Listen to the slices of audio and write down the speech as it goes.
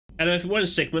Hello everyone,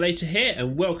 Sigmulator here,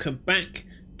 and welcome back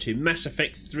to Mass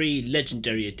Effect 3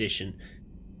 Legendary Edition.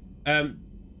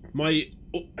 My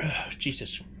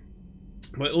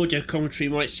audio commentary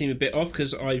might seem a bit off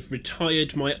because I've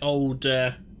retired my old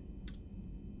Blue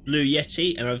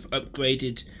Yeti and I've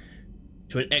upgraded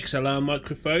to an XLR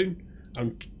microphone.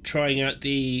 I'm trying out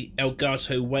the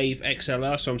Elgato Wave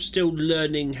XLR, so I'm still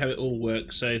learning how it all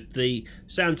works. So if the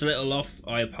sound's a little off,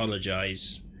 I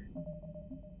apologise.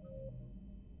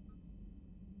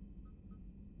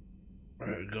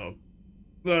 Right, we've got a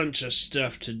bunch of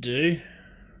stuff to do.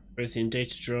 Both in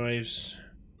data drives.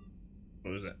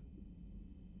 What was that?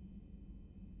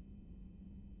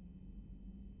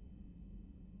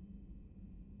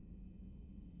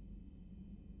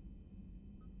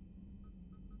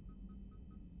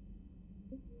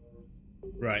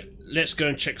 Right, let's go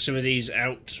and check some of these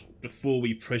out before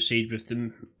we proceed with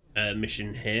the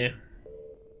mission here.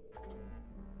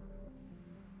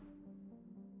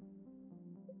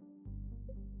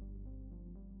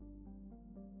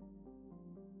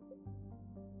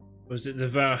 Was it the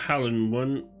Valhallan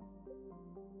one?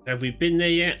 Have we been there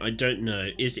yet? I don't know.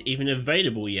 Is it even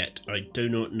available yet? I do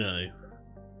not know.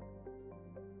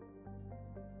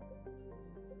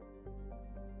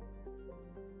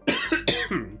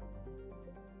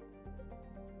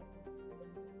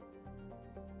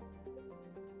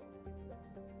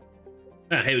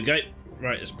 Ah, here we go.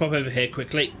 Right, let's pop over here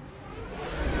quickly.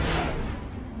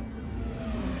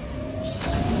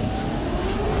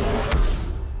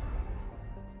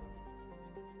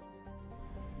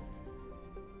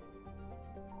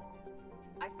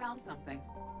 I found something.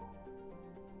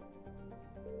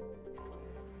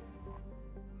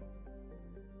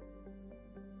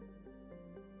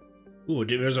 Oh, I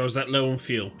didn't realise I was that low on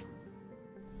fuel.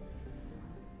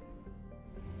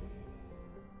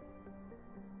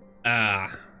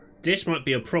 Ah, this might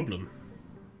be a problem.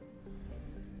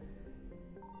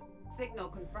 Signal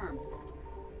confirmed.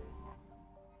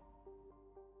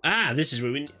 Ah, this is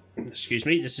where we... Excuse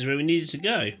me, this is where we needed to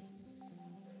go.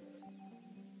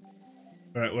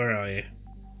 Right, where are you?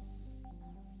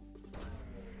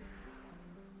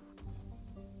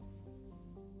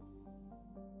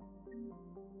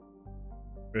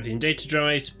 Everything data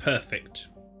drives, perfect.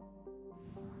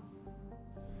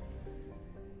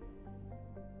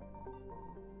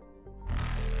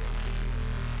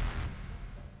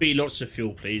 Be lots of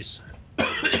fuel, please.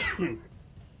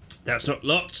 That's not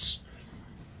lots.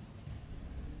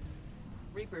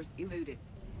 Reapers eluded.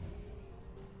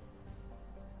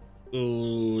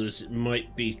 Oh, this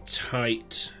might be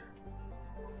tight.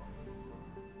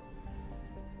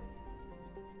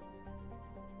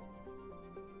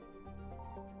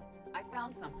 I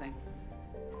found something.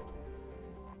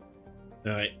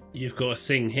 Right, you've got a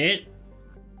thing here.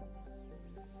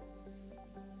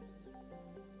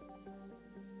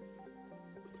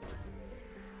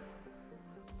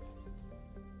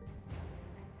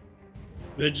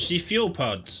 Emergency fuel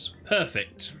pods.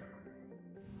 Perfect.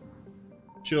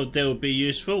 Sure, they will be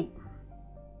useful.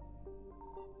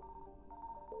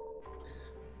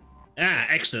 Ah,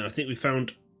 excellent. I think we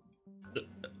found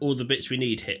all the bits we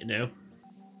need here now.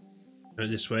 Go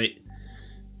this way.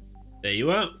 There you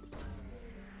are.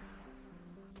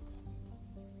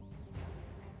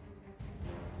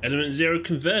 Element 0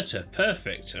 converter.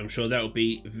 Perfect. I'm sure that will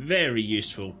be very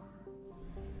useful.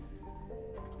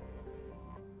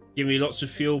 Give me lots of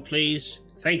fuel, please.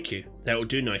 Thank you. That will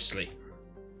do nicely.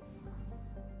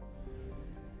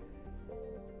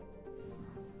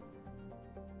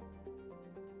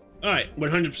 Alright,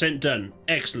 100% done.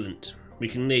 Excellent. We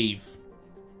can leave.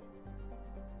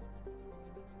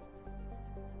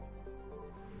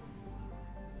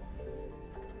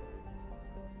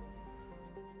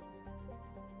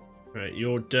 Right,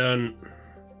 you're done.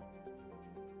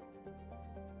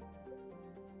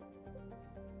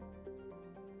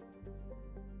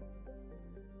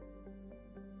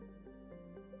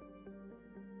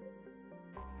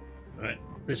 Right,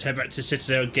 let's head back to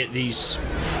Citadel and get these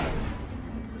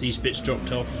bits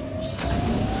dropped off.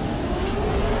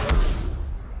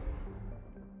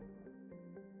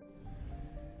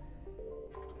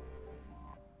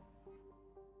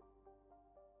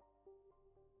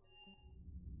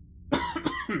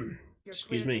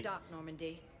 Excuse me. Dock,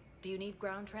 Normandy. Do you need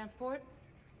ground transport?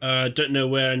 Don't know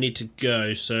where I need to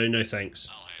go, so no thanks.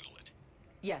 I'll handle it.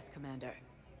 Yes, Commander.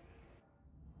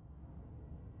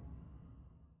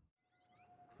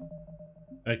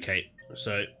 Okay,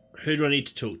 so who do I need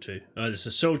to talk to? Oh, there's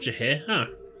a soldier here. Ah.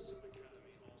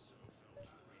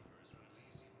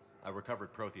 I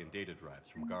recovered Prothean data drives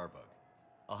from Garvug.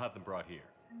 I'll have them brought here.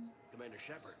 Commander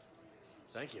Shepard,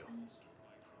 thank you.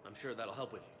 I'm sure that'll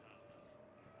help with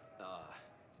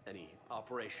any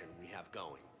operation we have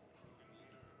going.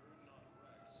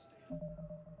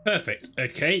 Perfect.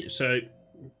 Okay, so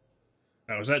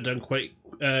that was that done quite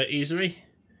easily.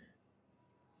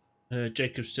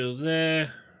 Jacob's still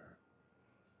there.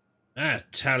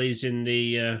 Tally's in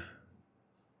the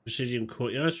Presidium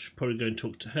Courtyard. Should probably go and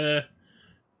talk to her.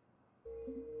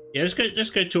 Yeah, let's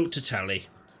go talk to Tally.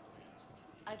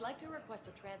 I'd like to request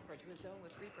a transfer to a zone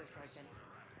with Reaper, Sergeant.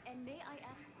 And may I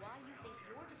ask why you think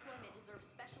your deployment deserves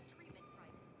special treatment,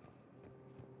 Private?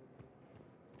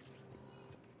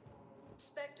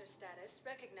 Spectre status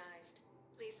recognized.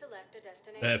 Please select a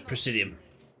destination. Presidium.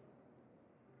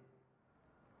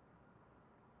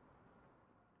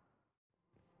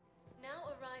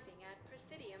 Now arriving at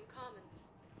Presidium Commons.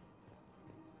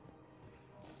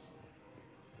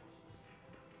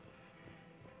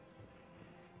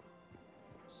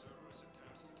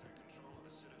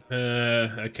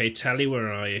 Okay, Tally,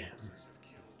 where are you?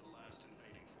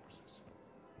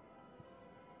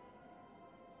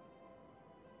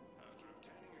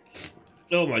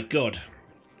 Oh my god.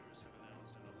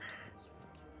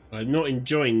 I'm not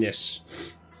enjoying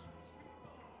this.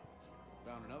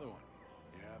 Found another one.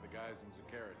 Yeah, the guys in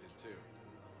Zakara did too.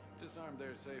 Disarmed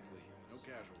there safely. No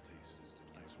casualties.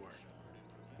 Nice work.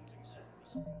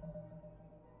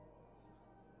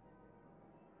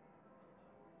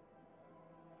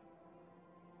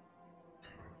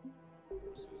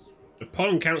 The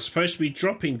pollen count's supposed to be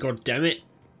dropping, goddammit.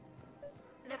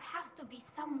 There has to be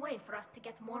some way for us to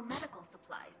get more medical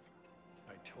supplies.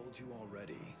 I told you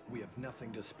already, we have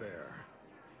nothing to spare.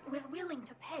 We're willing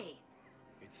to pay.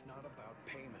 It's not about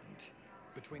payment.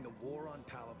 Between the war on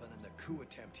Palaven and the coup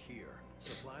attempt here,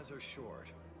 supplies are short.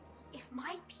 If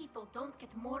my people don't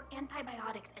get more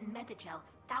antibiotics and Medigel,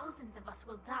 thousands of us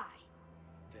will die.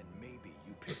 Then maybe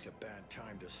you picked a bad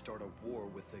time to start a war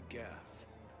with the Geth.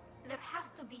 There has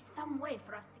to be some way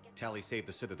for us to get... Tally saved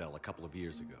the Citadel a couple of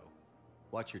years ago.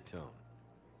 Watch your tone.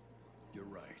 You're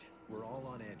right. We're all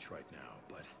on edge right now,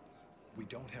 but we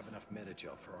don't have enough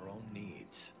Medigel for our own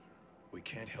needs. We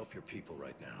can't help your people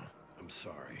right now. I'm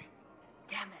sorry.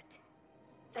 Damn it.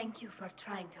 Thank you for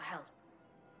trying to help.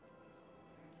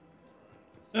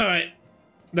 Alright.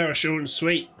 That was short and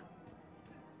sweet.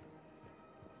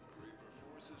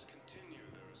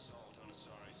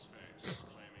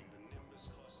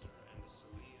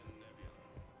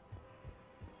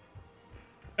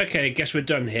 Okay, I guess we're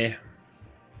done here.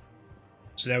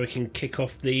 So now we can kick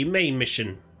off the main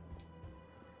mission.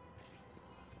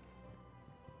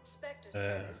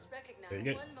 There we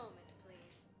go. 1 moment,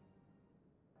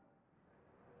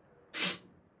 please.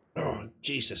 Oh,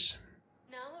 Jesus.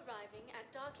 Now arriving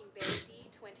at docking bay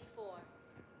D-24.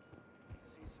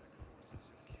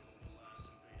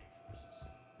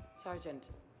 Sergeant,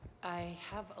 I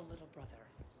have a little brother.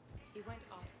 He went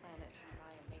off planet to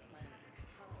try and make money.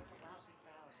 How a lousy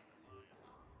crowd.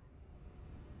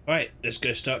 Right, let's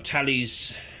go start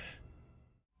Tally's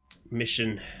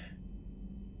mission.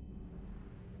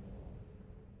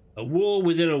 A war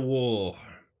within a war.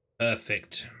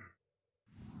 Perfect.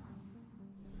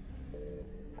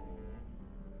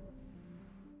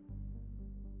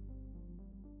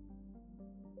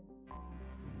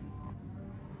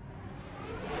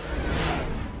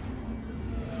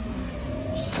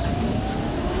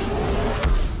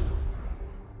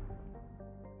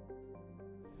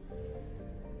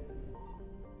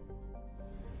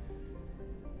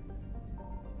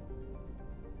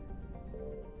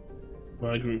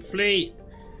 Migrant fleet.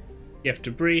 You have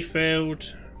to brief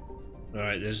failed.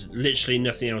 Alright, there's literally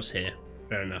nothing else here.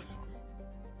 Fair enough.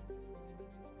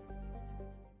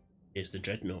 Here's the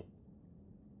Dreadnought.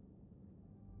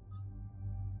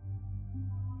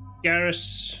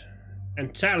 Garrus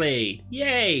and Tally.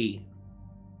 Yay!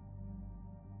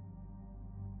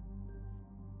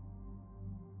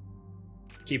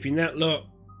 Keeping that lot.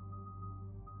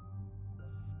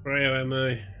 Cryo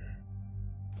ammo.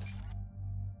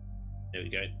 There we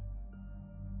go.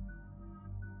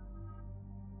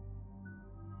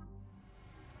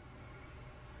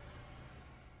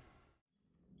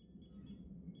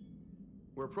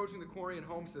 We're approaching the Quarian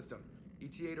home system.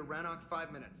 ETA to Rannoch,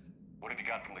 5 minutes. What have you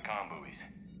got from the comm buoys?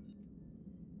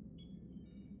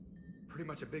 Pretty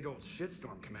much a big old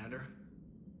shitstorm, Commander.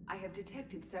 I have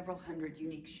detected several hundred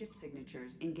unique ship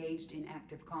signatures engaged in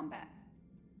active combat.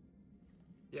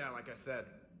 Yeah, like I said.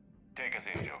 Take us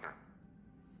in, Joker.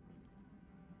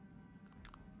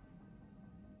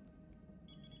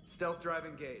 Stealth drive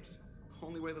engaged.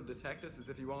 Only way they'll detect us is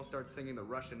if you all start singing the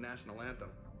Russian national anthem.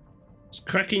 Is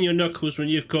cracking your knuckles when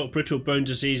you've got brittle bone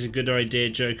disease a good idea,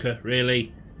 Joker?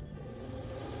 Really?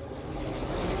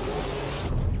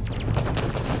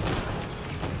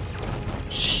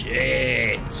 Shit.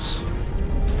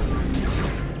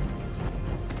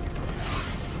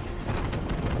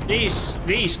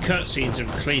 These cutscenes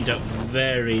have cleaned up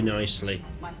very nicely.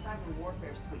 My cyber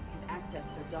warfare suite has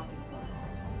accessed their docking protocols.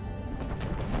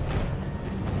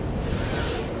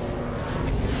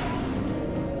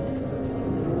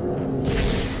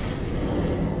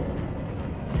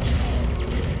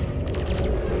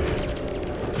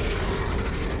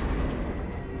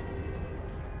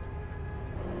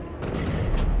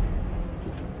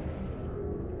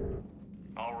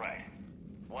 All right.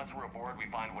 Once we're aboard, we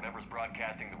find whatever's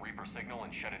broadcasting the Reaper signal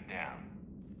and shut it down.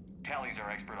 Tally's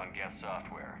our expert on Geth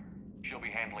software. She'll be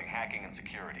handling hacking and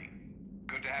security.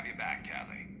 Good to have you back,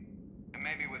 Tally. And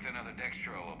maybe with another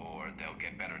Dextro aboard, they'll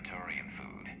get better Turian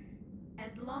food.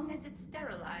 As long as it's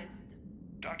sterilized.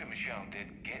 Dr. Michelle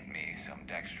did get me some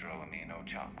Dextro Amino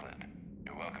chocolate.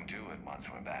 You're welcome to it once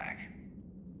we're back.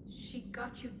 She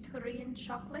got you Turian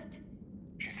chocolate?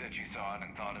 She said she saw it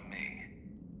and thought of me.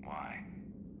 Why?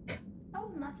 Oh,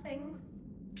 nothing.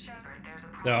 Shepard, there's a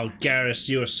Oh, problem. Garrus,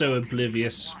 you are so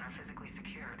oblivious. One are physically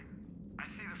secured. I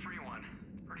see the free one.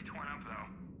 Pretty torn up, though.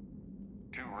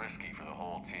 Too risky for the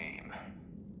whole team.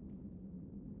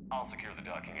 I'll secure the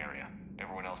docking area.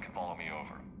 Everyone else can follow me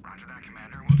over. Roger that,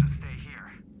 Commander. We'll just stay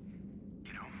here.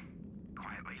 You know,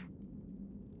 quietly.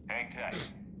 Hang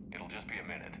tight. It'll just be a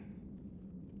minute.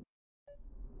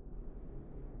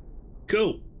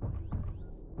 Cool.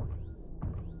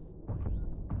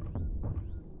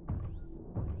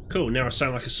 Cool, now I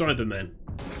sound like a Cyberman.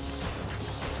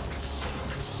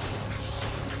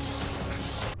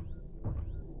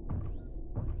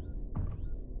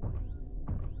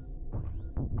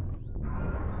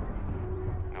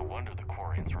 No wonder the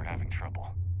Quarians were having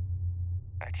trouble.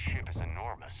 That ship is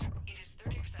enormous. It is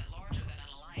 30% larger than an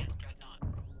Alliance Dreadnought.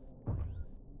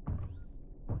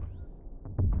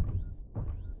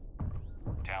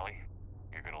 Tally,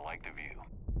 you're gonna like the view.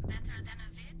 Better than a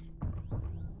vid?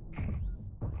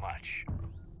 Much.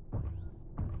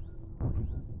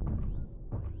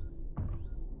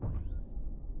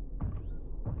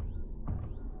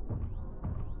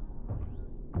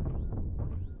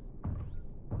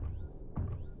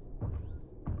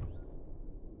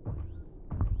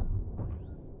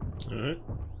 Alright.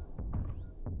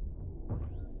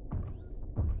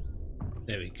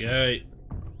 There we go.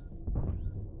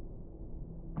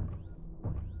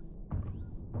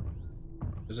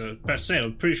 As I was about to say,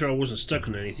 I'm pretty sure I wasn't stuck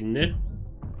on anything there.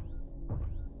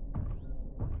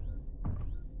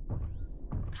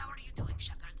 How are you doing,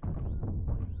 Shepard?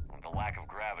 The lack of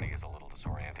gravity is a little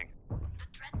disorienting. The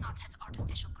Dreadnought has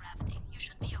artificial gravity. You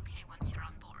should be okay once you're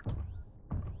on board.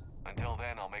 Until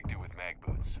then, I'll make do with mag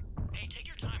boots. Hey, take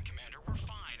your time, Commander. We're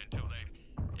fine until they,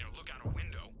 look out a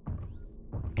window.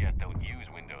 Geth don't use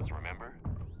windows, remember?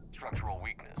 Structural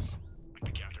weakness. Like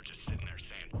the Geth are just sitting there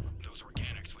saying, those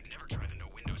organics would never try the no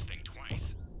windows thing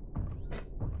twice.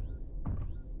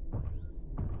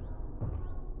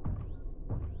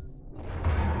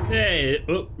 Hey,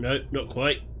 oh, no, not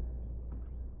quite.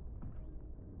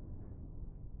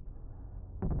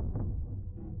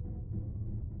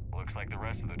 Looks like the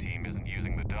rest of the team isn't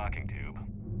using the docking tube.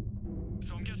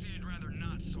 So I'm guessing you'd rather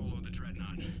not solo the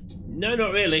Dreadnought. No,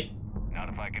 not really. Not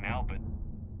if I can help it.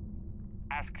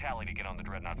 Ask Tally to get on the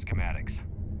Dreadnought schematics.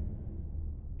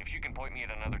 If she can point me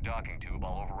at another docking tube,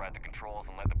 I'll override the controls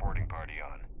and let the boarding party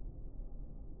on.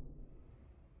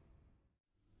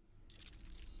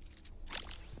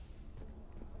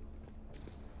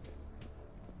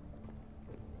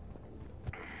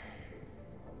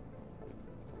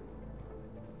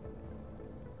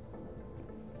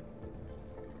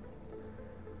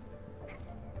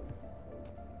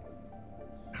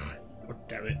 God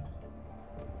damn it.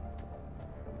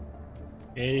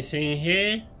 Anything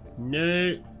here?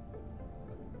 No.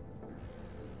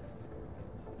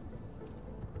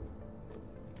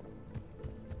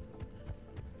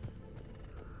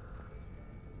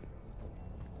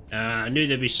 I knew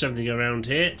there'd be something around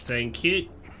here. Thank you.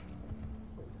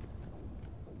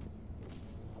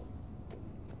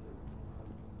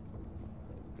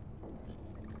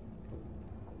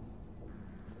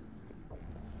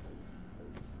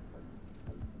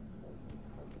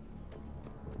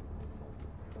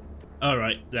 All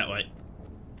right, that way.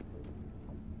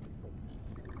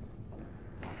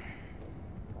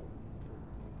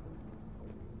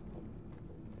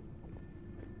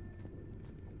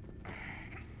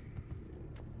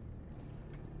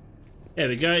 There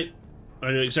we go.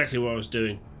 I knew exactly what I was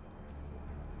doing.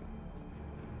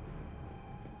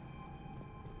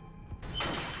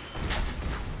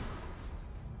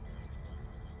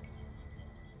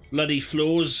 Bloody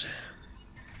floors.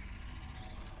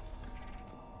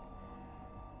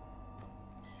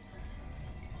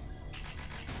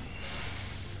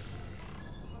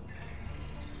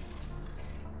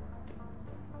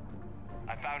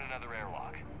 found another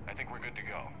airlock. I think we're good to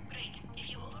go. Great.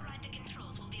 If you override the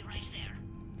controls, we'll be right there.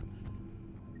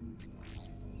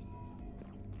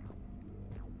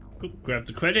 Grab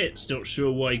the credits. Not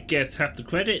sure why Geth have the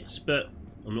credits, but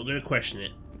I'm not going to question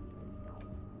it.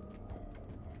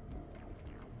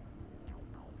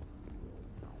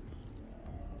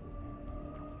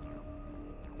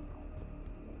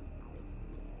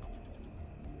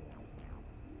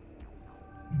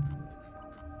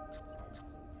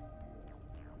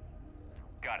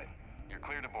 Got it. You're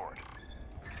clear to board.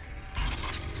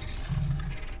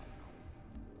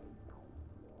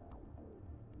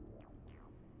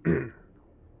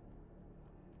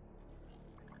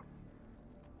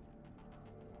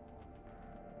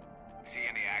 See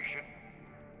any action?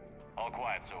 All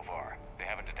quiet so far. They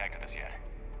haven't detected us yet.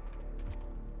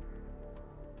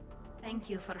 Thank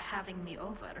you for having me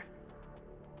over.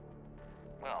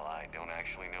 Well, I don't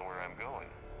actually know where I'm going.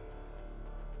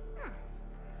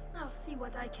 I'll see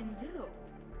what I can do.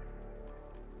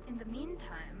 In the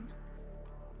meantime,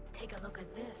 take a look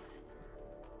at this.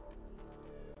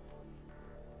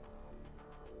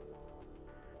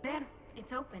 There,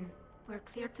 it's open. We're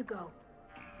clear to go.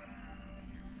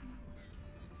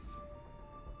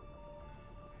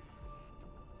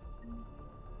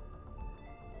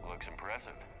 Looks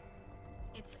impressive.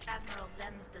 It's Admiral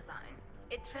Zen's design.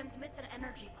 It transmits an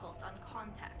energy pulse on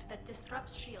contact that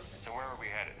disrupts shields. So where are we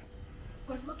headed?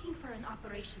 We're looking for an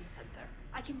operations center.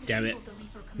 I can Damn it. disable the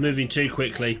Reaper command Moving too center.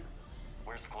 quickly.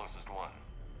 Where's the closest one?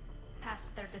 Past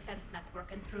their defense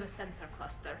network and through a sensor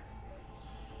cluster.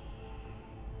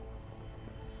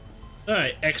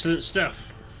 Alright, excellent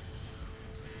stuff.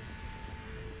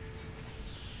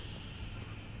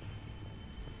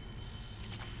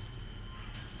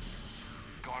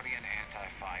 Guardian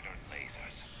anti-fighter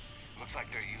lasers. Looks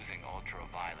like they're using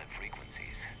ultraviolet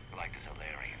frequencies, like the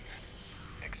Solarians.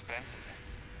 Expensive.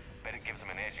 Bet it gives them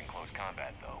an edge in close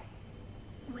combat, though.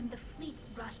 When the fleet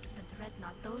rushed the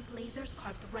Dreadnought, those lasers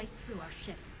carved right through our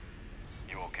ships.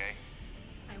 You okay?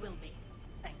 I will be.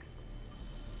 Thanks.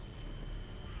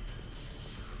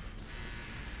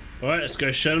 Alright, let's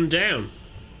go shut them down.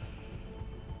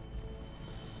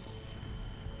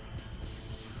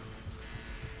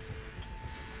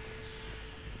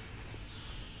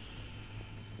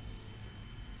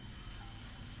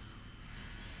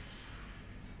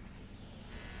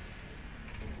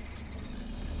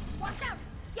 Watch out!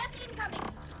 Get incoming!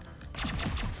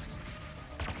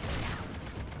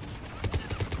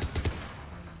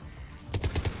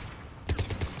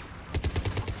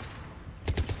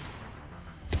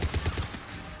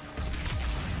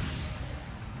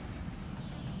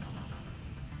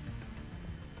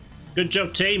 Good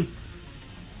job, team. Stay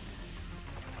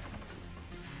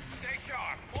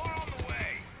sharp. More on the way.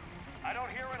 I don't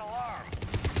hear an alarm.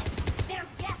 They're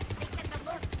guests. They can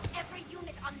alert every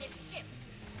unit on this ship.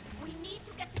 We need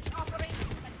to get to the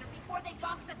operations center before they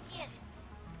box us in.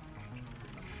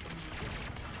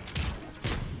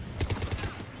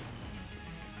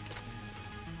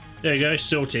 There you go,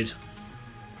 sorted.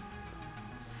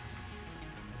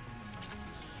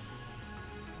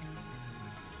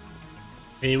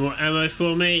 Any more ammo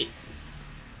for me?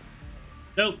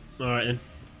 Nope. Alright then.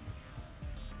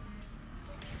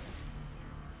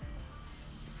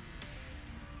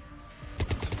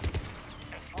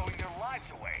 They're throwing their lives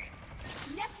away.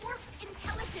 Network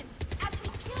intelligence. As we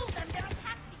kill them, their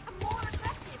attacks become more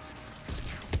aggressive.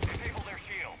 Disable their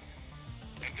shields.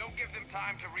 And don't give them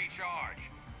time to recharge.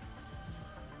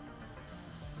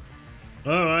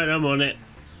 Alright, I'm on it.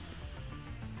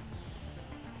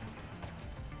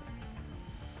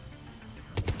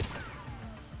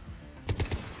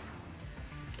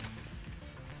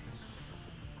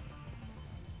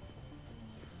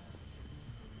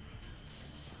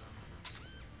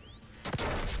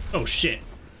 Oh shit.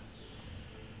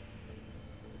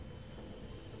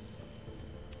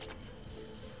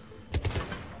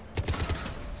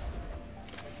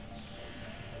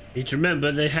 Need to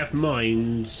remember they have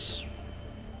mines.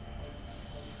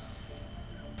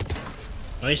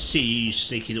 I see you, you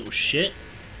sneaky little shit.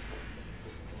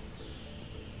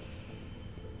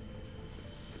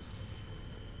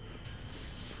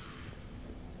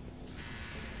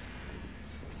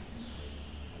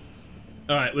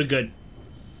 Alright, we're good.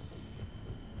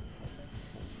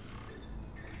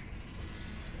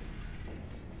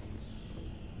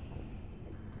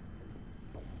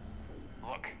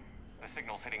 Look, the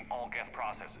signal's hitting all Geth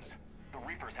processes. The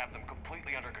Reapers have them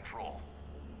completely under control.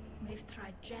 We've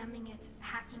tried jamming it,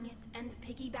 hacking it, and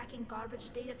piggybacking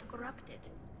garbage data to corrupt it.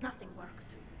 Nothing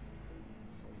worked.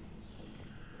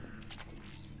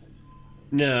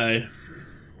 No,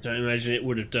 don't imagine it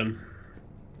would have done.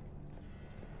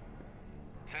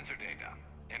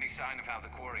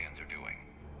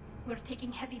 We're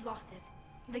taking heavy losses.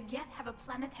 The Geth have a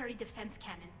planetary defense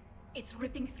cannon. It's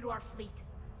ripping through our fleet.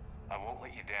 I won't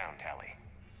let you down, Tally.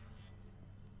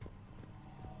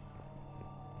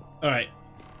 Alright.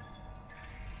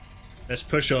 Let's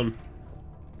push on.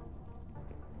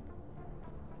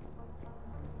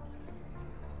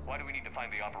 Why do we need to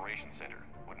find the operations center?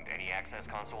 Wouldn't any access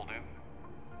console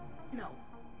do? No.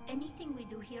 Anything we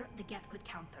do here, the Geth could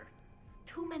counter.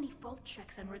 Too many fault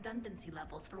checks and redundancy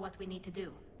levels for what we need to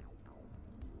do.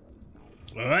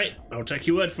 Alright, I'll take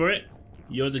your word for it.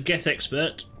 You're the Geth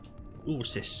expert. Ooh,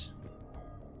 what's this?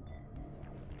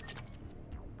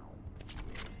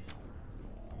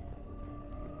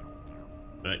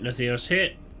 Right, nothing else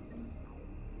here.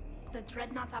 The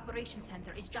Dreadnought Operations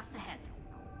Center is just ahead.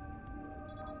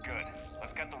 Good.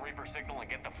 Let's get the Reaper signal and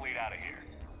get the fleet out of here.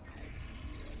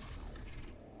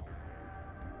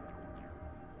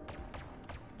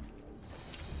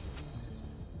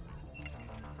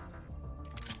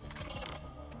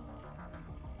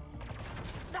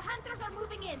 The hunters are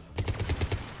moving in.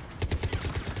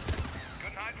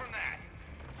 Couldn't hide from that.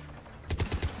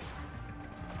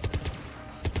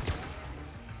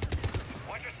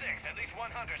 Watch your six. At least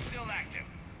one hunter still active.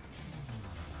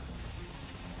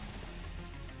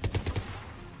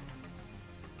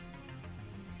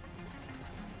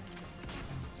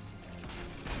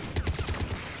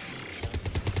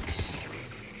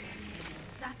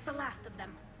 That's the last of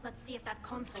them. Let's see if that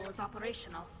console is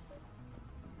operational.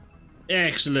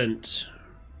 Excellent.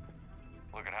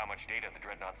 Look at how much data the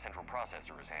Dreadnought central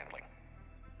processor is handling.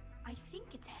 I think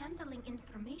it's handling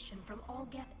information from all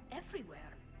Geth everywhere.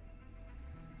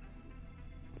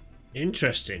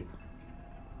 Interesting.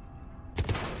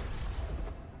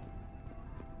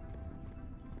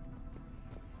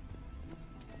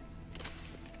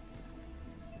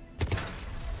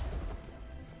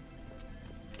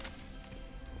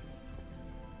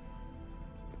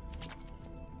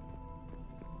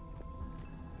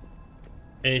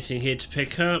 Anything here to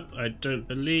pick up? I don't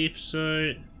believe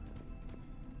so.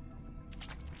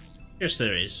 Yes,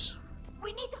 there is.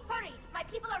 We need to hurry. My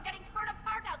people are getting torn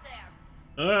apart out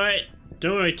there. Alright,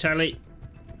 don't worry, Tally.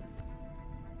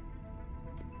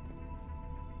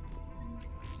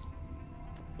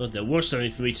 Well, there was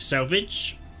something for me to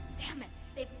salvage. Damn it.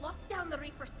 They've locked down the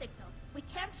Reaper signal. We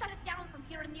can't shut it down from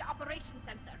here in the operations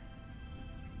center.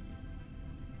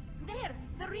 There!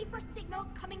 The Reaper signal's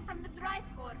coming from the drive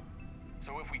core.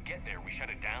 So if we get there, we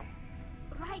shut it down?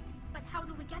 Right, but how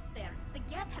do we get there? The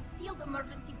Geth have sealed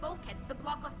emergency bulkheads to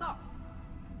block us off.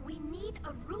 We need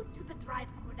a route to the drive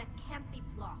core that can't be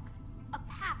blocked. A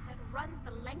path that runs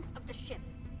the length of the ship.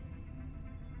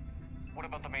 What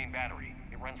about the main battery?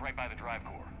 It runs right by the drive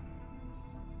core.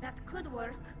 That could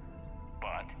work.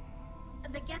 But?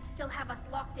 The Geth still have us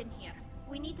locked in here.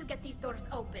 We need to get these doors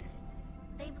open.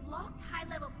 They've locked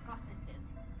high-level processes.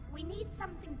 We need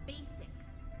something basic.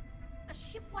 A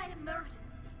ship-wide emergency.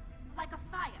 Like a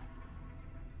fire.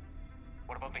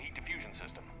 What about the heat diffusion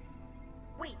system?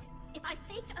 Wait, if I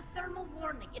faked a thermal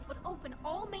warning, it would open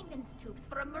all maintenance tubes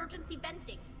for emergency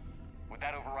venting. Would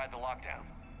that override the lockdown?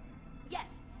 Yes.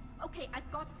 Okay, I've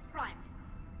got it primed.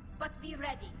 But be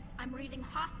ready. I'm reading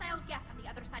hostile Geth on the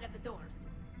other side of the doors.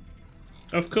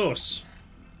 Of course.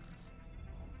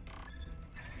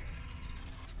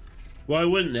 Why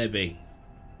wouldn't there be?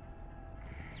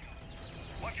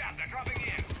 Watch out, they're dropping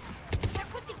in. There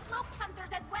could be cloaked hunters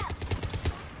as well.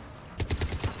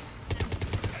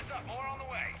 Heads up, more on the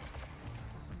way.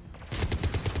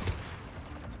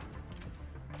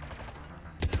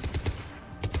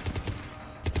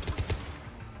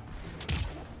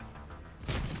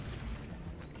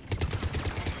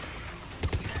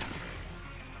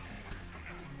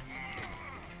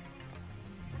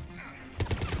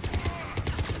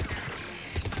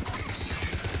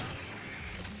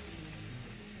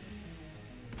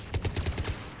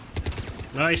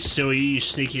 Nice, so you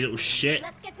sneaky little shit.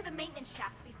 Let's get to the maintenance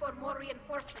shaft before more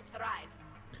reinforcements arrive.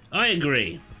 I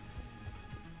agree.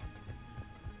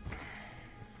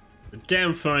 A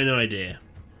damn fine idea.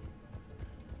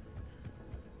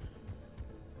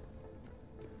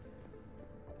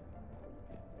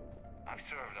 I've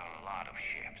served on a lot of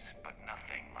ships, but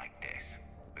nothing like this.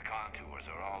 The contours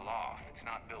are all off. It's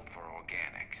not built for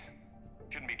organics.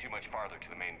 Shouldn't be too much farther to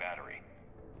the main battery.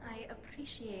 I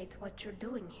appreciate what you're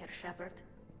doing here, Shepard.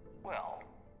 Well,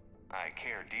 I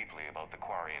care deeply about the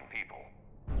Quarian people.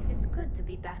 It's good to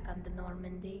be back on the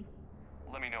Normandy.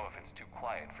 Let me know if it's too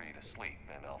quiet for you to sleep,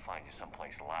 and I'll find you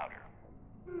someplace louder.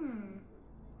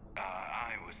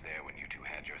 I was there when you two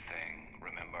had your thing,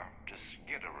 remember? Just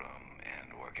get a room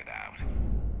and work it out.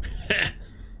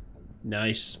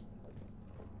 Nice.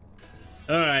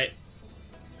 Alright.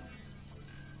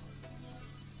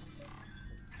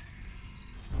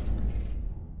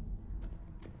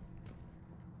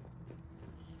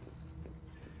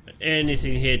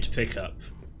 anything here to pick up?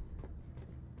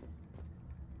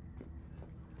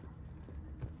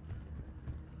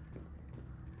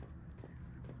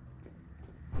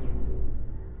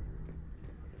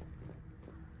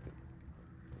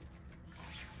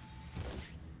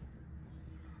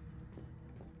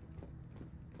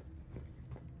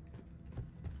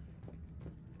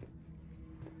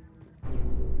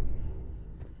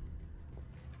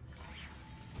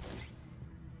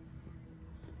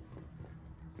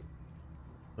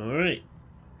 Alright.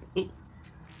 Oh,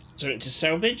 something to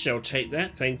salvage. I'll take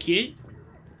that. Thank you.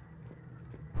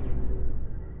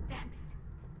 Damn it.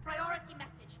 Priority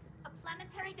message. A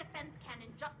planetary defense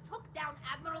cannon just took down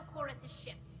Admiral Chorus's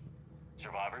ship.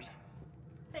 Survivors?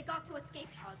 They got to escape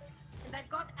pods, and I've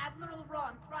got Admiral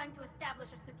Ron trying to establish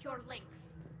a secure link.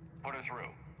 Put her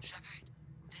through. Shepard,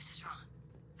 this is Ron.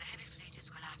 The heavy fleet is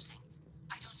collapsing.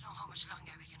 I don't know how much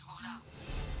longer we can hold out.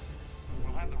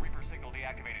 We'll have the Reaper signal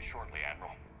deactivated shortly,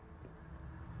 Admiral.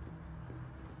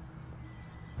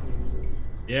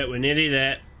 Yeah, we're nearly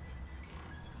there.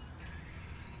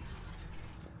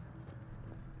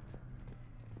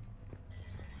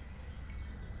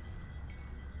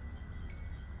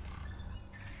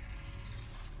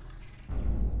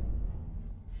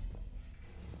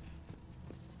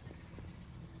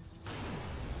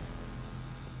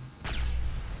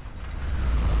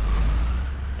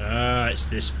 Ah, it's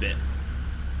this bit.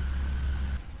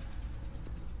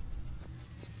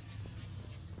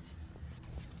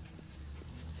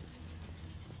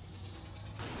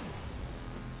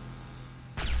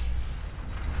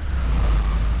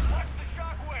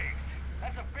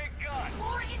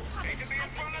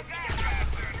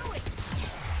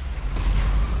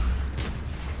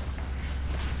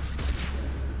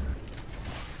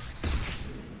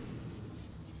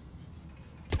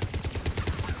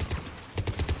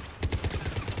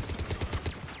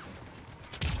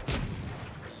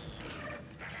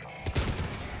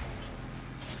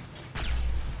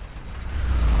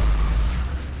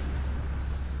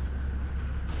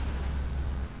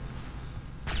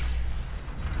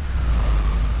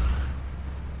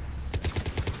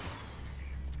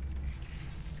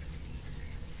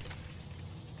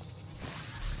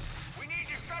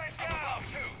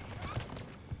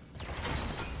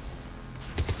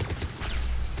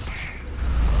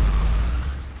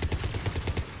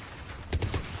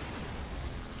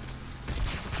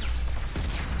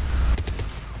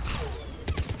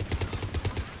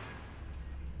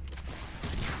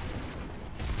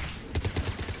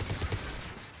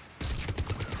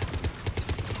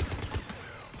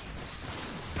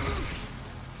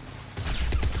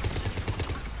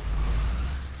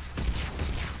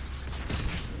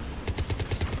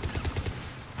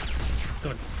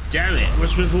 God damn it,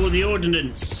 what's with all the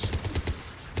ordnance?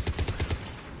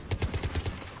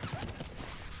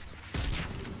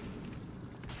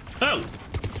 Oh!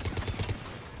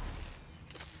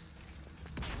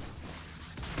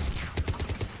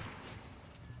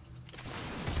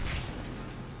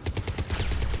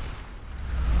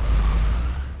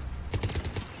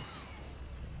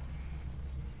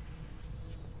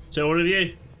 So all of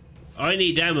you, I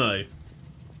need ammo.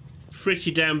 Pretty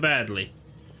damn badly.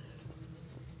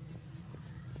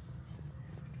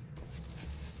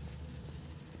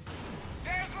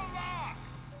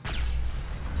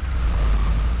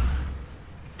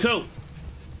 Cool.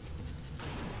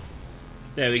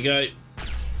 There we go.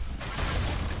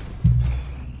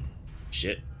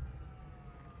 Shit.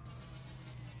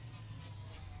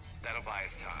 That'll buy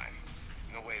us time.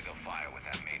 No way they'll fire with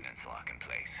that maintenance lock in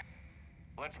place.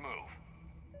 Let's move.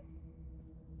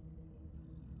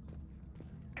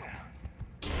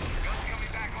 Guns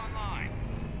coming back online.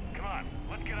 Come on,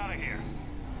 let's get out of here.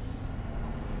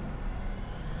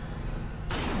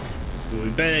 Well, we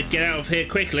better get out of here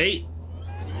quickly.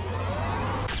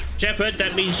 Shepard,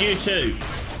 that means you too.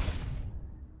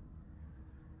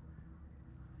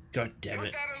 God damn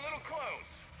it. Got a little close.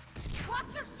 Drop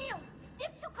your shield!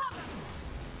 Stick to cover!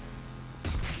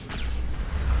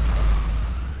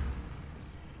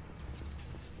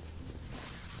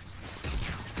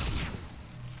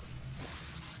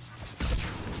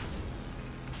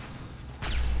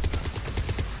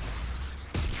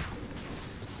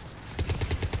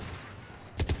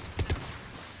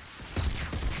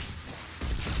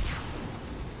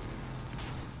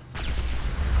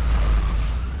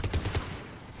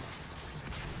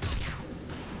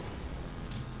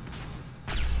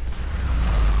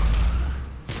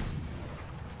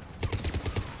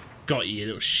 Got you,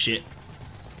 little shit.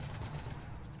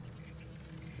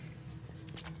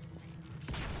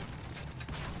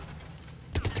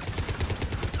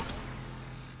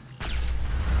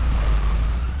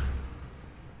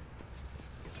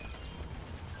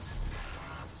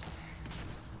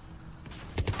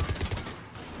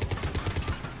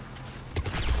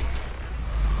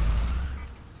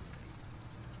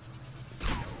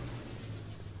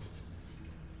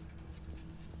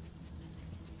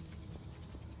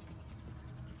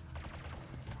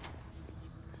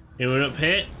 Anyone up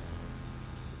here?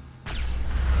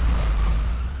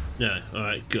 No.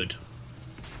 Alright, good.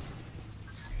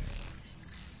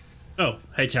 Oh,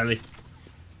 hey Tally.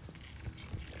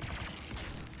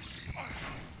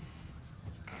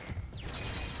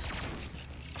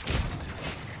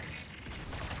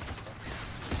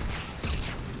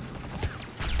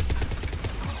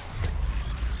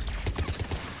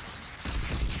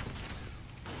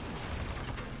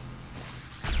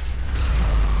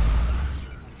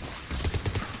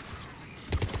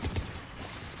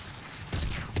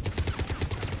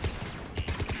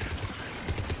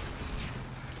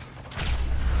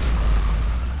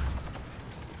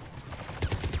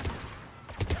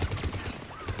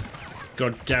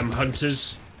 Goddamn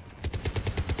hunters.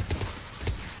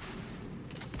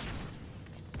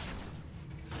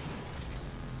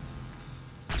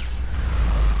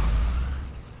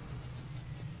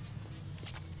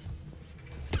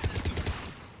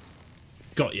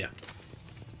 Got ya.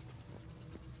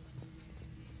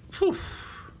 Phew.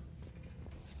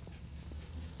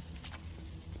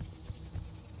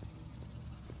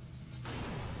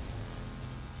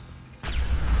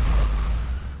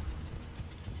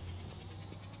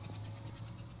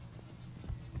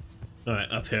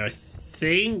 Alright, up here I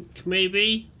think,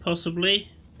 maybe, possibly.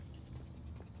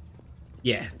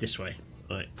 Yeah, this way.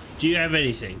 Alright. Do you have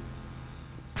anything?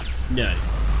 No.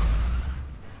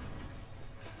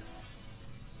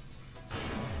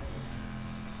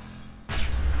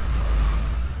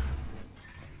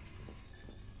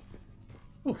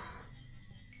 Whew.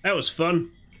 That was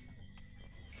fun.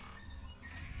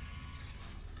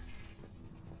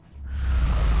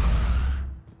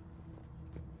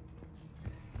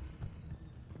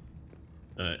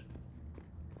 Alright.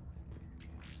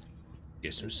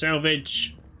 Get some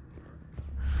salvage.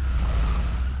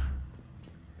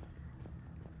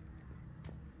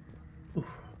 Ooh.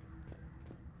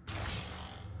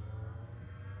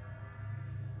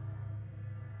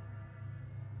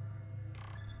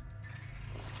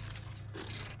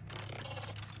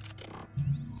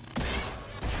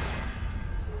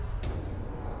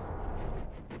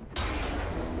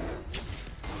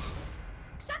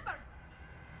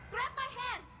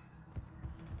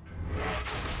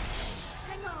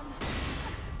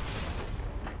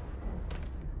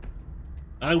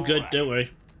 I'm good, don't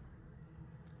worry.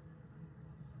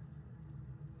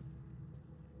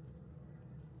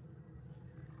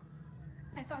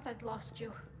 I thought I'd lost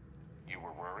you. You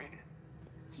were worried?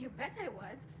 You bet I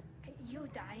was. You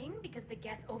dying because the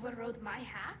Geth overrode my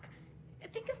hack?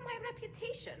 Think of my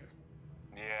reputation.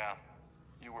 Yeah,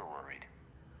 you were worried.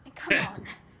 Come on,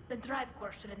 the drive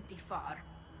course shouldn't be far.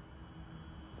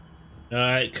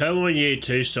 Alright, come on you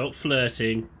two, stop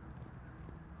flirting.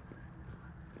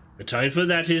 The time for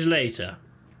that is later.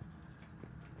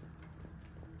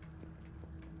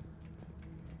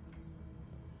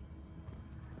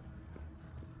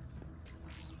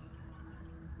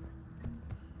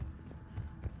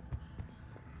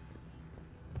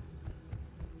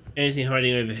 Anything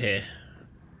hiding over here?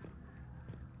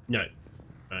 No.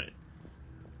 Right.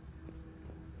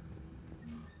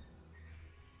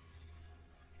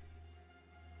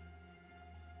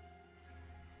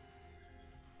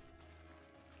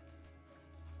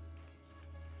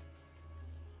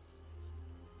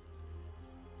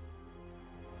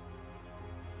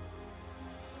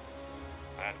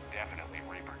 That's definitely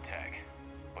Reaper tech.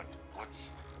 But what's...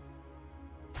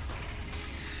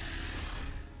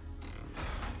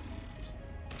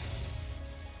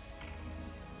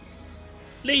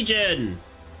 Legion!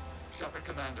 Shepard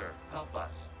Commander, help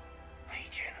us.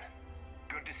 Legion.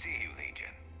 Good to see you,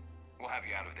 Legion. We'll have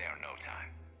you out of there in no time.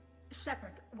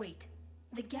 Shepard, wait.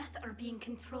 The Geth are being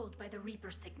controlled by the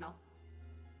Reaper signal.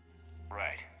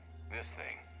 Right. This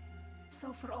thing.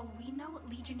 So for all we know,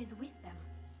 Legion is with them.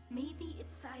 Maybe it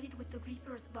sided with the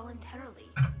Reapers voluntarily.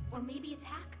 Or maybe it's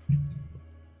hacked.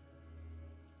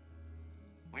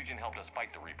 Legion helped us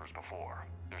fight the Reapers before.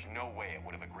 There's no way it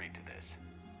would have agreed to this.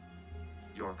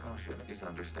 Your caution is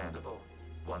understandable.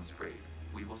 Once freed,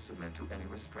 we will submit to any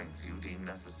restraints you deem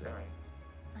necessary.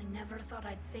 I never thought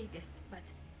I'd say this, but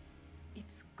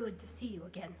it's good to see you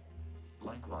again.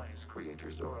 Likewise,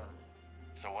 Creator Zora.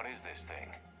 So what is this thing?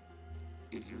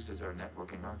 It uses our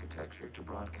networking architecture to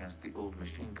broadcast the old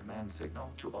machine command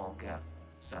signal to all Geth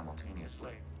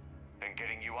simultaneously. Then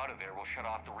getting you out of there will shut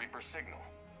off the Reaper signal.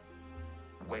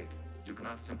 Wait, you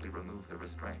cannot simply remove the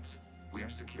restraints. We are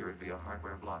secured via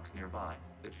hardware blocks nearby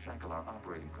that shackle our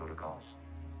operating protocols.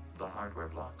 The hardware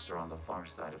blocks are on the far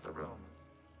side of the room.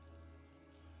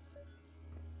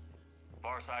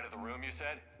 Far side of the room, you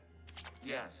said?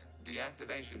 Yes,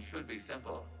 deactivation should be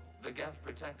simple. The Geth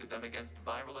protected them against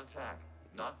viral attack.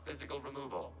 not physical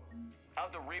removal.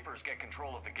 How'd the Reapers get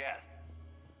control of the Geth?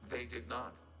 They did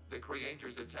not. The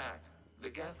creators attacked. The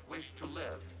Geth wished to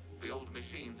live. The old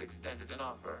machines extended an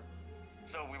offer.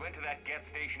 So we went to that Geth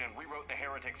station and rewrote the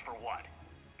heretics for what?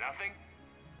 Nothing?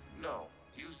 No,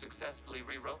 you successfully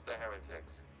rewrote the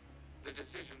heretics. The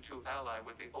decision to ally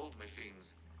with the old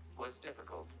machines was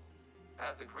difficult.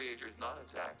 Had the creators not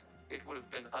attacked, it would have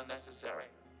been unnecessary.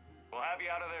 We'll have you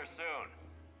out of there soon.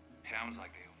 Sounds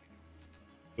like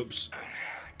they... Oops.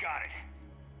 Got it.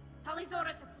 Tully's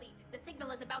order to fleet. The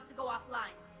signal is about to go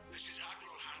offline. This is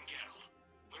Admiral Hangel.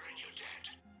 We're in your debt.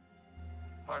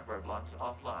 Hardware blocks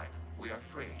offline. We are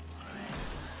free.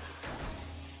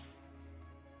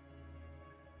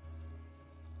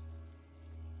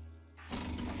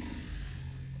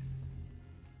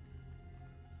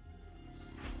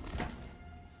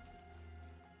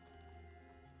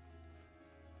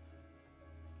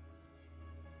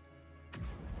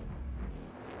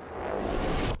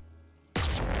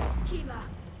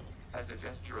 As a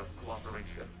gesture of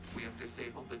cooperation, we have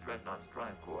disabled the Dreadnought's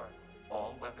drive core.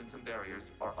 All weapons and barriers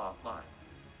are offline.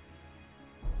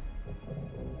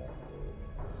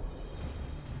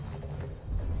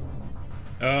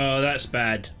 Oh, that's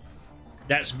bad.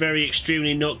 That's very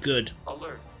extremely not good.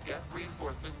 Alert! Geth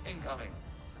reinforcements incoming.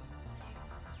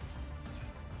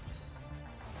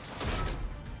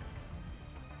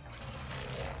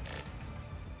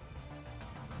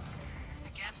 The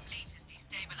Geth fleet is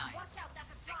destabilized. Watch out, that's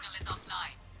a Signal is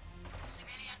offline.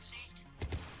 Civilian fleet,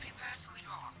 prepare to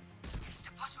withdraw.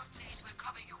 The patrol fleet will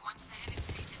cover you once the heavy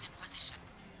fleet is in position.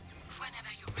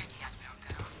 Whenever you're ready, Admiral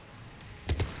Girl.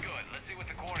 Good. Let's see what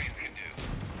the Quarians can do.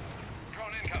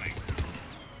 Drone incoming.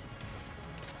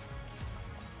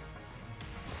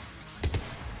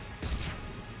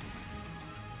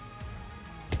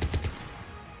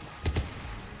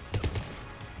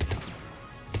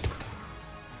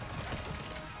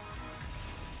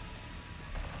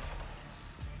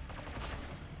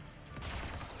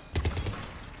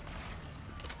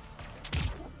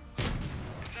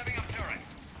 Setting up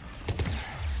turrets.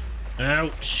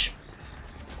 Ouch.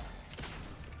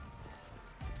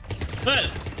 Oh.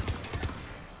 Admiral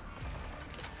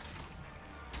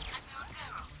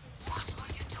Girl, what are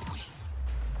you doing?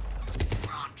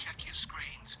 Ron, check your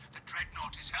screens. The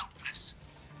Dreadnought is helpless.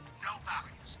 No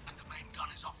barriers, and the main gun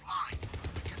is offline.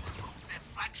 We can remove their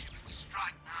flagship if we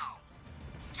strike now.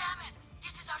 Damn it!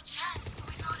 This is our chance to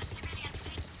withdraw the civilian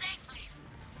fleet safely.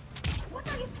 What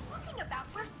are you talking about?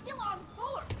 We're still on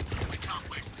board. We can't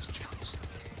waste this chance.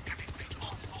 Heavy fleet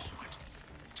all forward.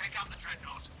 Take out the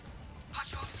Dreadnought.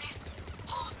 Patrol fleet,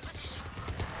 hold position.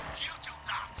 You do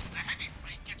that, the heavy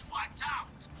fleet gets wiped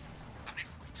out. And if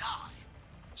we die,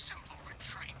 simple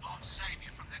retreat won't save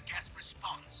you from the Geth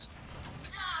response.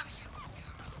 Damn you, girl.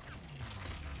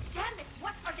 Damn it,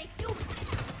 what are they doing?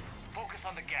 Focus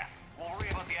on the Geth. We'll worry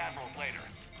about the Admirals later.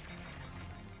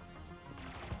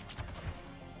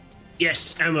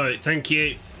 Yes, ammo, thank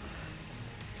you.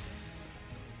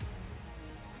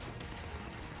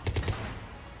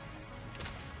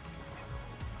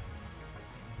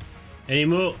 Any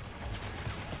more?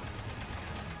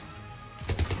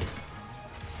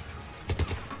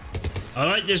 I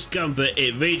like this gun, but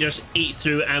it really does eat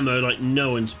through ammo like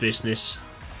no one's business.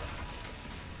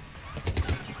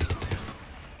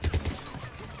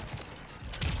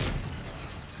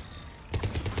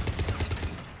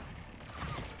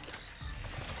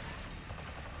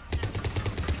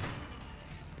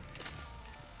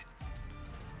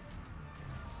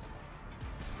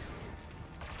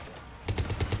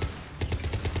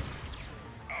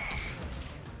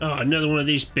 Oh, another one of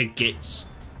these big gits.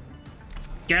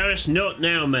 Garrus, not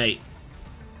now, mate.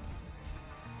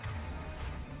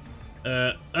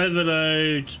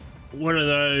 Overload, one of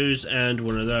those, and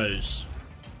one of those.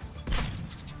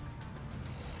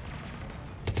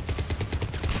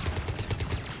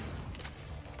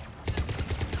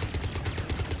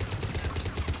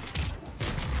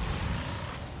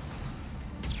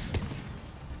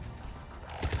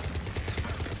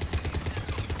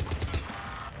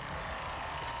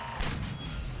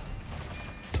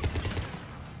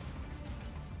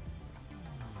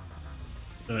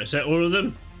 Alright, is that all of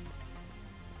them?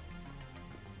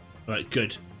 Right,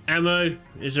 good. Ammo,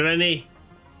 is there any?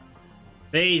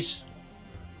 Please?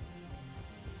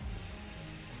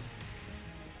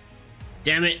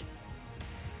 Damn it.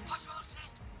 Patrol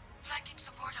fleet, flanking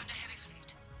support on the heavy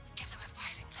fleet. Give them a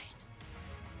firing lane.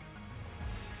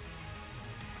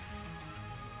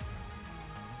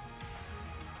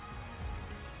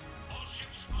 All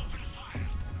ships open fire.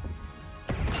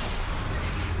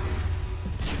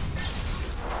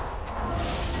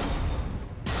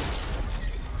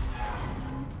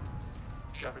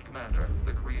 Shepard Commander,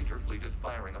 the Creator fleet is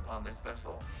firing upon this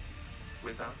vessel.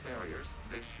 Without barriers,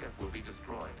 this ship will be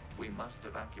destroyed. We must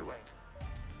evacuate.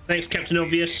 Thanks, Captain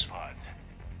Obvious.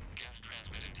 Geth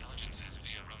transmit intelligences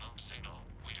via remote signal.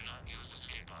 We do not use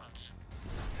escape pods.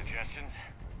 Suggestions?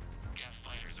 Geth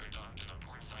fighters are docked in a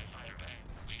portside fighter bay.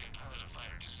 We can pilot a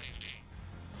fighter to safety.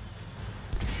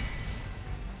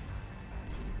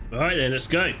 Alright then, let's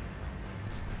go.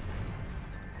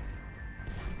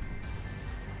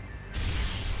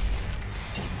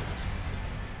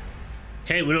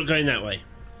 Okay, we're not going that way.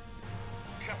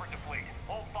 Shepard to fleet.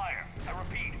 Hold fire. I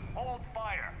repeat, hold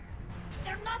fire.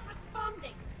 They're not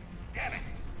responding. Damn it.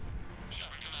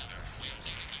 Shepard Commander, we have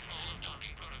taken control of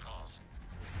docking protocols.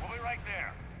 We'll be right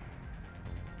there.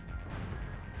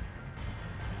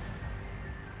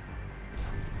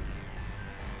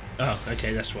 Oh,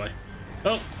 okay, that's why.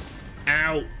 Oh!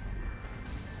 Ow!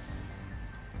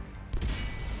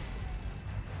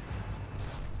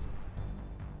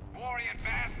 Glorious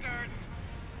bastards!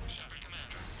 Shepard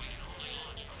Commander, we can only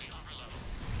launch from the upper level.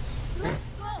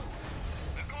 Go!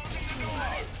 They're closing the door!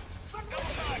 We're Go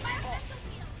moving back, environmental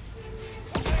field.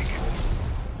 We'll take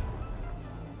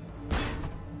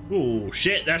it! Oh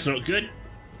shit, that's not good.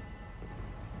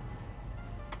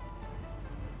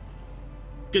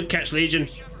 Good catch, Legion.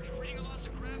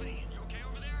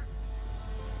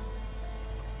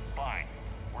 Fine.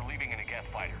 We're leaving in a Geth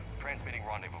fighter. Transmitting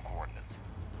rendezvous coordinates.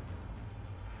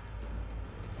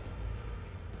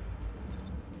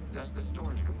 Does the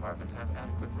storage compartment have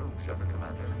adequate room, Shepard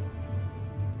Commander?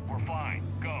 We're fine.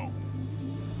 Go.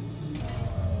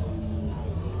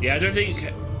 Yeah, I don't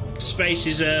think space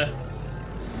is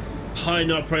high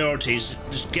in our priorities.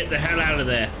 Just get the hell out of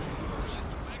there. Just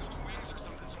waggle the wings or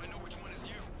something so I know which one is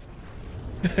you.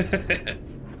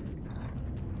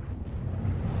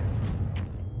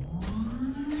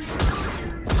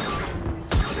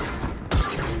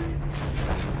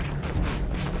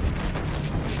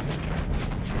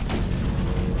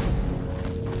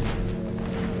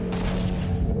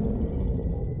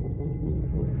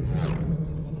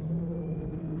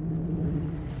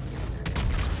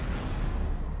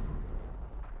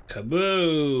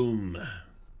 Kaboom!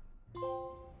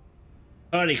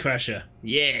 Party Crasher,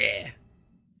 yeah!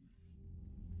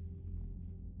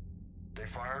 They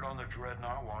fired on the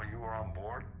Dreadnought while you were on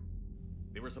board?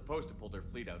 They were supposed to pull their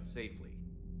fleet out safely.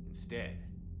 Instead...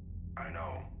 I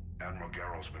know. Admiral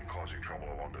Garrow's been causing trouble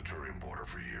along the Turian border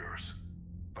for years.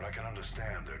 But I can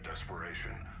understand their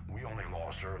desperation. We only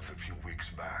lost Earth a few weeks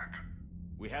back.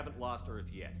 We haven't lost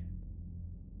Earth yet.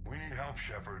 We need help,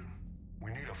 Shepard.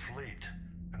 We need a fleet.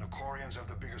 And the Corians have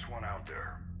the biggest one out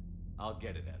there. I'll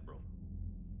get it, Admiral.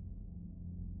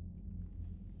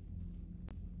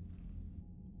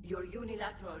 Your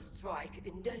unilateral strike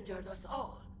endangered us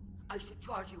all. I should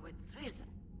charge you with treason.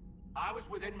 I was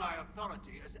within my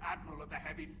authority as Admiral of the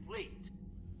Heavy Fleet.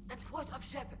 And what of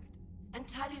Shepard? And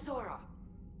Talizora?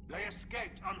 They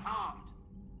escaped unharmed.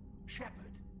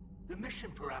 Shepard, the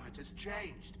mission parameters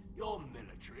changed. You're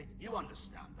military, you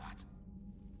understand that.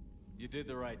 You did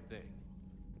the right thing.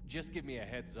 Just give me a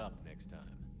heads up next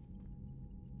time.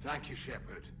 Thank you,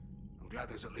 Shepard. I'm glad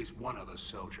there's at least one other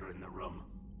soldier in the room.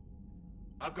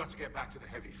 I've got to get back to the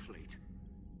Heavy Fleet.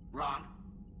 Ron,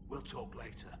 we'll talk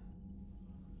later.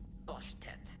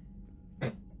 Oshtet.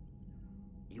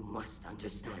 You must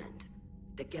understand.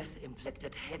 The Geth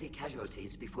inflicted heavy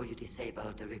casualties before you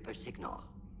disabled the Reaper signal.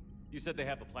 You said they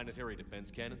have a planetary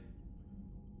defense cannon?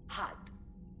 Had.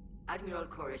 Admiral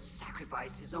Chorus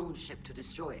sacrificed his own ship to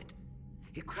destroy it.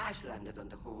 He crash-landed on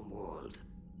the home world.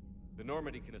 The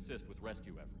Normandy can assist with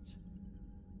rescue efforts.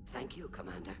 Thank you,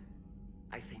 Commander.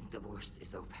 I think the worst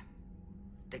is over.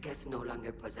 The Geth no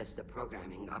longer possess the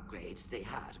programming upgrades they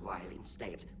had while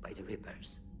enslaved by the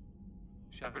Reapers.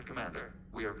 Shepard Commander,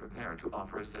 we are prepared to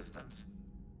offer assistance.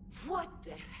 What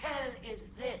the hell is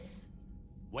this?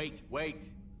 Wait.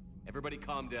 Everybody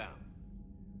calm down.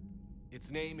 Its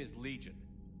name is Legion.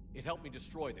 It helped me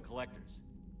destroy the Collectors.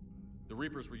 The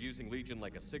Reapers were using Legion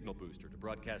like a signal booster to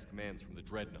broadcast commands from the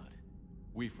Dreadnought.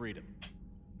 We freed him.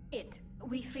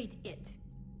 We freed it.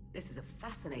 This is a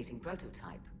fascinating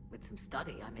prototype. With some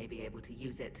study, I may be able to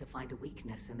use it to find a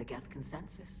weakness in the Geth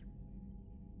consensus.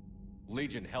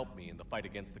 Legion helped me in the fight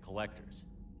against the Collectors.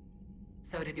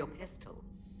 So did your pistol.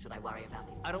 Should I worry about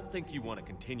it? I don't think you want to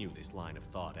continue this line of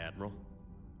thought, Admiral.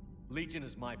 Legion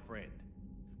is my friend.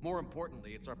 More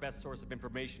importantly, it's our best source of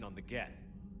information on the Geth.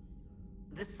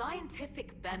 The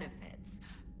scientific benefits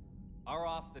are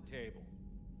off the table.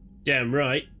 Damn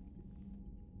right.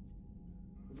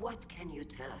 What can you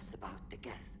tell us about the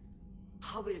Geth?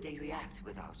 How will they react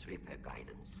without Reaper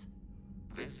guidance?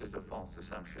 This is a false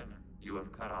assumption. You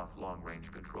have cut off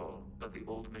long-range control, but the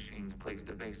old machines placed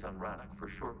a base on Rannoch for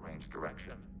short-range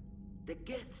direction. The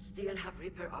Geth still have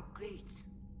Reaper upgrades?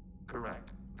 Correct.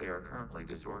 They are currently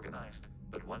disorganized,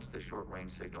 but once the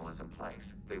short-range signal is in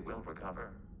place, they will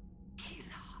recover. Kila,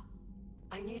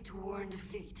 I need to warn the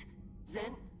fleet.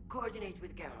 Zen, coordinate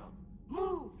with Garrel.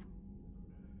 Move!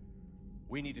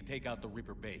 We need to take out the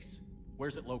Reaper base.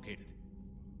 Where's it located?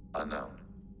 Unknown.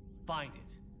 Find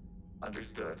it.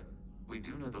 Understood. We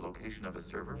do know the location of a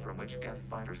server from which Geth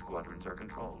fighter squadrons are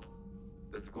controlled.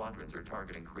 The squadrons are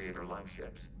targeting Creator life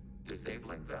ships.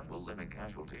 Disabling them will limit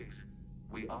casualties.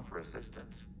 We offer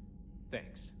assistance.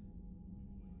 Thanks.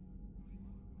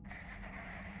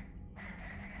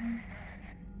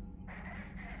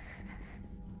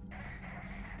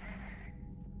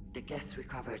 The Geth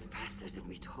recovered faster than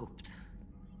we'd hoped.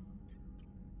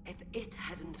 If it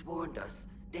hadn't warned us,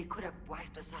 they could have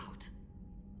wiped us out.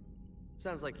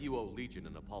 Sounds like you owe Legion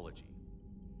an apology.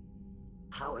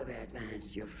 However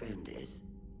advanced your friend is,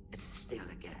 it's still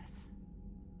a Geth.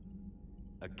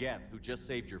 A Geth who just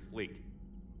saved your fleet.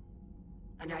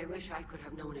 And I wish I could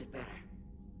have known it better.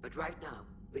 But right now,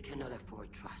 we cannot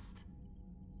afford trust.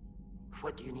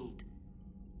 What do you need?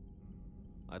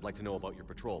 I'd like to know about your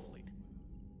patrol fleet.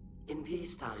 In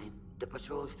peacetime, the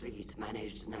patrol fleet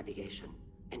managed navigation,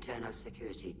 internal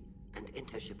security, and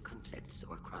intership conflicts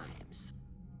or crimes.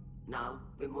 Now,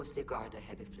 we mostly guard the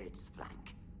heavy fleet's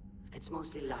flank. It's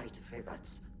mostly light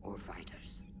frigates or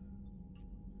fighters.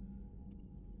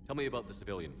 Tell me about the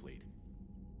civilian fleet.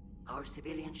 Our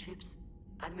civilian ships?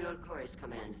 Admiral Corus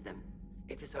commands them.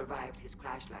 If he survived his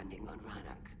crash landing on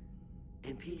Rannoch.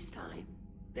 In peacetime,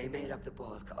 they made up the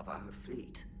bulk of our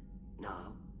fleet.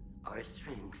 Now, our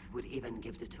strength would even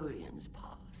give the Turians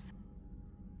pause.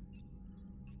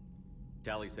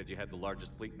 Tali said you had the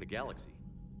largest fleet in the galaxy.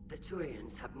 The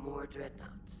Turians have more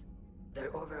Dreadnoughts.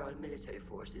 Their overall military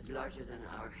force is larger than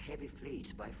our heavy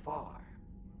fleet by far.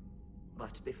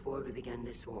 But before we began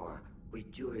this war, we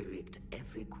jury-rigged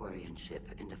every Quarian ship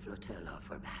in the flotilla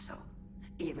for battle.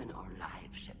 Even our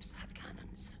live ships have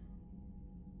cannons.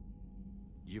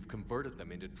 You've converted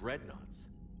them into Dreadnoughts.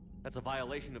 That's a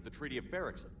violation of the Treaty of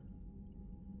Ferrixon.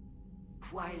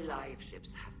 While live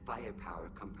ships have firepower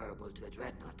comparable to a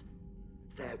Dreadnought,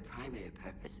 their primary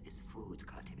purpose is food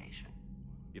cultivation.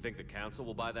 You think the Council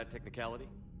will buy that technicality?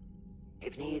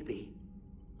 If need be.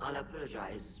 I'll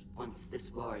apologize once this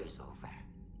war is over.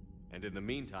 And in the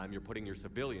meantime, you're putting your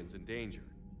civilians in danger.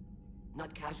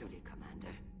 Not casually,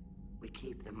 Commander. We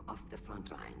keep them off the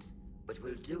front lines, but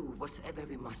we'll do whatever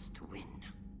we must to win.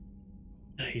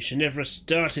 You should never have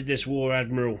started this war,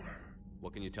 Admiral.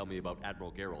 What can you tell me about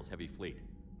Admiral Garrel's heavy fleet?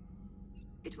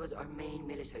 It was our main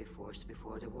military force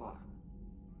before the war,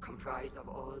 comprised of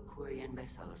all Quarian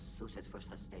vessels suited for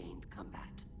sustained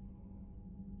combat.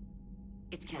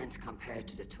 It can't compare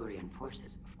to the Turian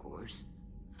forces, of course,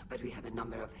 but we have a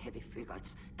number of heavy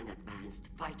frigates and advanced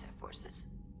fighter forces.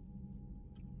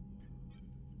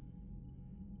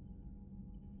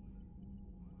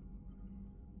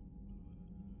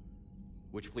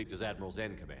 Which fleet does Admiral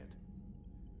Zen command?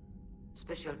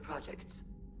 Special projects.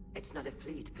 It's not a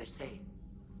fleet per se,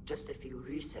 just a few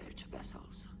research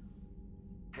vessels.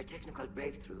 Her technical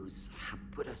breakthroughs have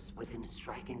put us within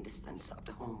striking distance of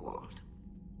the homeworld.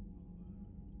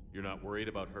 You're not worried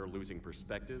about her losing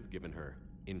perspective, given her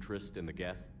interest in the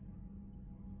Geth?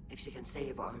 If she can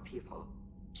save our people,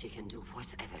 she can do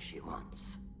whatever she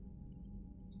wants.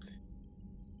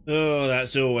 Oh,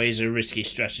 that's always a risky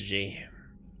strategy.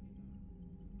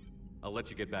 I'll let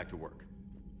you get back to work.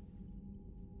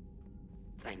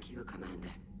 Thank you, Commander.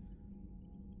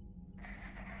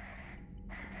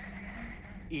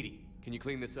 Edie, can you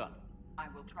clean this up? I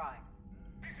will try.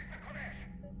 This is the Kodesh.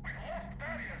 We've lost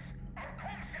barriers. Our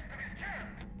comm system is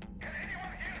jammed. Can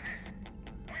anyone hear this?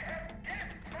 We have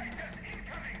Geth fighters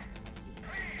incoming.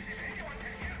 Please, if anyone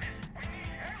can hear this, we need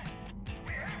help.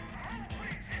 We have hull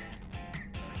breaches.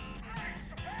 Life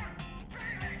support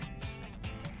failing.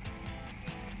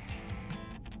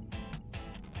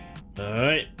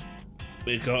 Alright.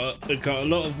 We've got a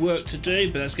lot of work to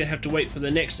do, but that's going to have to wait for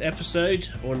the next episode.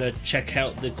 I want to check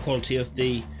out the quality of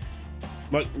the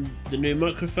new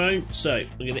microphone. So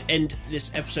I'm going to end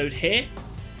this episode here.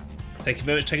 Thank you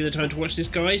very much for taking the time to watch this,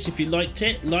 guys. If you liked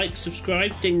it, like,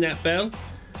 subscribe, ding that bell.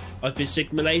 I've been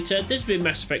Sigmalator. This has been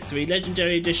Mass Effect 3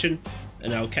 Legendary Edition,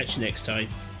 and I'll catch you next time.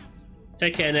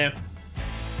 Take care now.